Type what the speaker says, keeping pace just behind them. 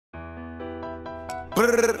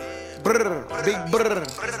Brr, brr, big brr.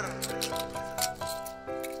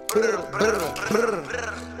 Brr, brr,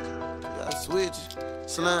 brr. Gotta switch.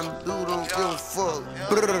 Slime dude don't give a fuck.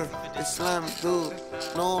 Brr, it's slime dude.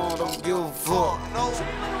 No, don't give a fuck. Jalen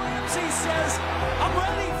Ramsey says, I'm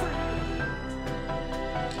ready for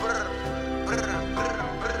Brr, brr, brr,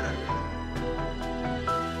 brr.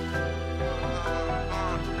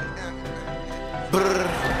 Brr.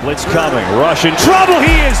 Blitz coming, rush in trouble,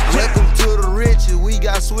 he is! Welcome to the riches, we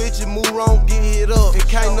got switches, move on, get hit up. And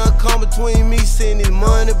can't nothing come between me, sending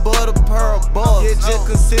money but a pair of bucks. Yeah, just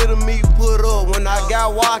consider me put up when I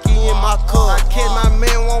got walkie in my cup. I catch my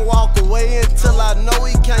man won't walk away until I know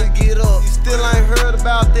he can't get up. You still ain't heard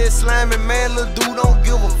about that slamming, man, little dude don't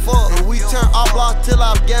give a fuck. And we turn our block till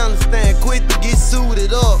Afghanistan, quick to get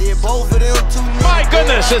suited up. Yeah, both of them too niggas. My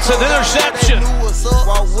goodness, it's an interception.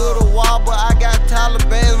 Walk with a wobble, I got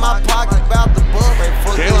Taliban in my pocket, about the buck.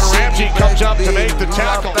 Jalen Ramsey comes up to make the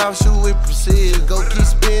tackle. Shoot with precision. Go keep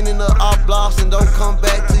spinning the op blocks and don't come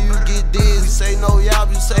back till you get dizzy. We say no y'all,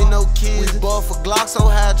 you say no kids. We buff for Glock, so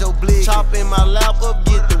hide your blick. Chop in my lap up,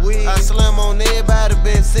 get the wig. I slam on everybody,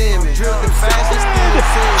 been seeing me. Drifting fast, and still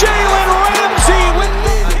seeing me. Jalen Ramsey with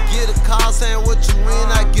get a call saying what you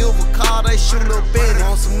win. I give a call, they shoot up in it.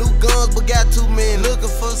 Want some new guns, but got too many.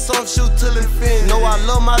 Looking for some, shoot till infinity. Know I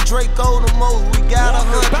love my Draco the most. We got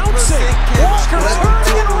 100% Walker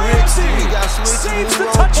turning and Ramsey saves the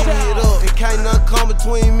touchdown. And can't nothing come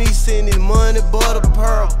between me, sending money but a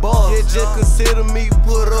pair of bucks. Yeah, just consider me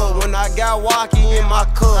put up when I got walkie in my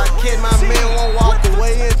cup. I catch my man won't walk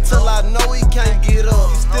away until I know he can't get up.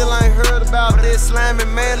 You still ain't heard about that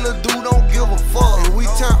slamming, man, little dude don't give a fuck. And we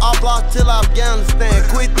turn our block till Afghanistan,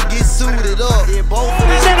 quick to get suited up. Yeah, both of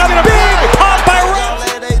them big pop by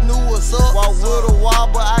Ramsey. they knew what's up. Walk with a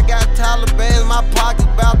wobble, I got Taliban in my pocket,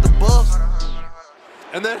 about the bust.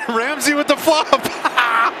 And then Ramsey with the flop.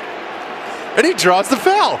 And he draws the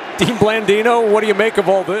foul. Dean Blandino, what do you make of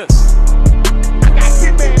all this?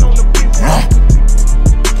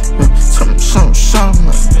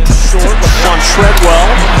 Short on Treadwell.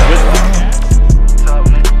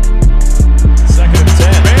 Second and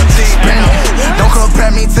 10. Ramsey. Don't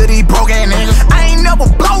compare me to these broke ass niggas. I ain't never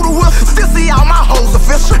blow the whistle. Still see all my hoes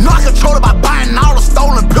official. No, I control it by buying all the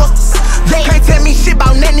stolen pistols. They can't tell me shit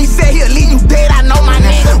about nothing. He said he'll leave you dead. I know my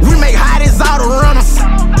name. We make hot as all the runners.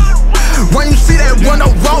 When you see that window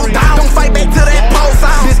roll down, don't fight back to that pole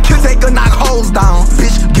sound. This kid take a knock holes down.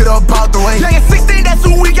 Bitch, get up out the way. Young 16, that's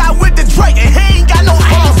who we got with the Drake. And he ain't got no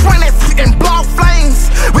aim. Run that shit and blow flames.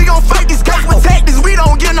 We gon' fight these guys with tactics. We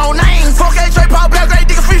don't get no names. 4K Trey Paul Black, great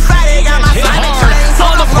nigga, free fight. They got my sonic chains.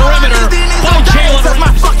 On the perimeter. By Jalen. Touch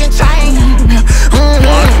my fucking chain.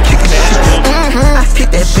 Kick that shit. I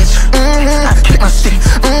kick that bitch. I kick my shit.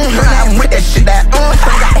 I'm with that shit. That got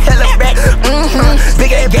hella back.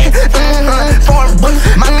 Big ass gang. Foreign book.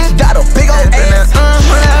 My bitch got a big old ass.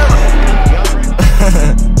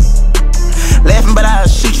 Laughing, but I'll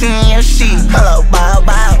shoot you in your sheet. Hello, bow,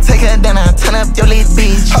 bow. Take her down and turn up your lead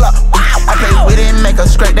beach. Hello, wow. I play with it, make her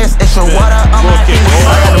scrape. That's extra water on my feet.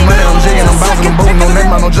 I got the money, I'm jigging, I'm bouncing, I'm booting, no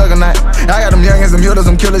name, no juggernaut. I got them youngins, them hitters,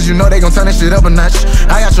 them killers, you know they gon' turn that shit up a notch.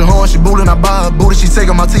 I got your horn, she bootin', I buy her booty, she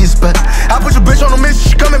taking my teeth spot. I put your bitch on the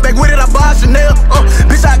mission, she coming back with it, I buy Chanel.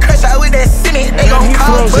 Bitch, I crash out with that city, they gon'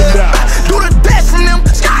 call for it. Do the dash from them,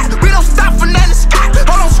 Scott. We don't stop for nothing, Scott.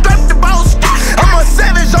 Hold on, scrape the ball, Scott. I'm a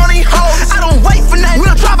savage on these hoes. I don't wait for nothing.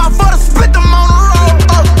 We'll drive out for the split them on the road.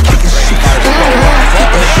 Kickin' shit.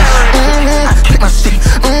 I kick my shit.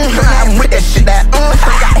 I'm with that shit. That I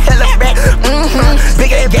got hella back.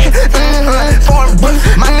 Big ass gang. Foreign book.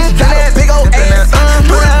 My bitch got a big old ass.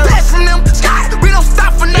 Do the best from them, Scott. We don't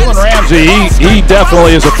stop for nothing. Jalen Ramsey, he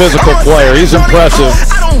definitely is a physical player. He's impressive.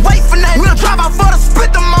 I don't wait for nothing. We'll drive out for the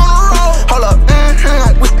split them on the road. Hold up.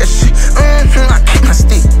 I'm with that shit. I kick my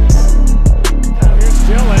stick. Here's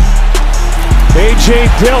Dillon. A.J.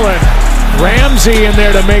 Dillon. Ramsey in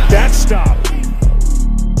there to make that stop.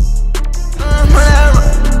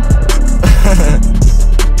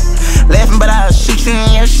 Laughing, but I'll shoot you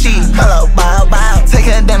in your sheet. Hello, bow, bow.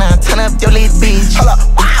 Take her down and turn up your lead beach. Hello,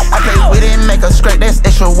 wow. I play with it, make her scrape. That's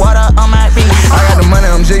extra water on my beach. I got the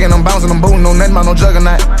money, I'm jigging, I'm bouncing, I'm booting, no nothing, no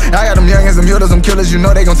juggernaut. I got them youngins, them hitters, them killers, you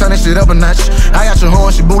know they gon' turn that shit up a notch. I got your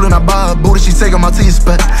horn, she bootin', I buy her booty, she taking my teeth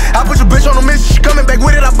spot. I put your bitch on the mission, she coming back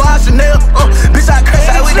with it, I buy Chanel. Bitch, I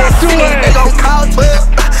crash out with that city, they gon' call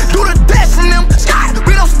 12. Do the dash from them, Scott.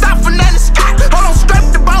 We don't stop for nothing, Scott. Hold on,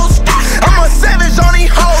 scrape the ball, Scott. I'm a savage on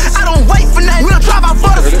these hoes. I don't wait for nothing. We'll drive out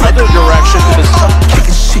for the split. Other direction to the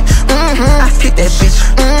kicking shit. I kick that bitch.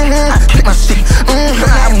 I kick my shit.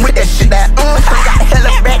 I'm with that shit. That I got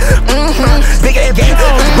hella back. Big ass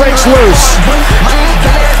gang. breaks loose.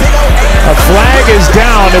 is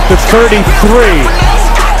down at the 33.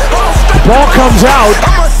 The ball comes out.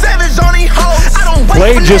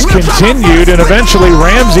 Play just continued, and eventually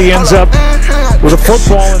Ramsey ends up with a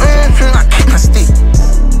football in his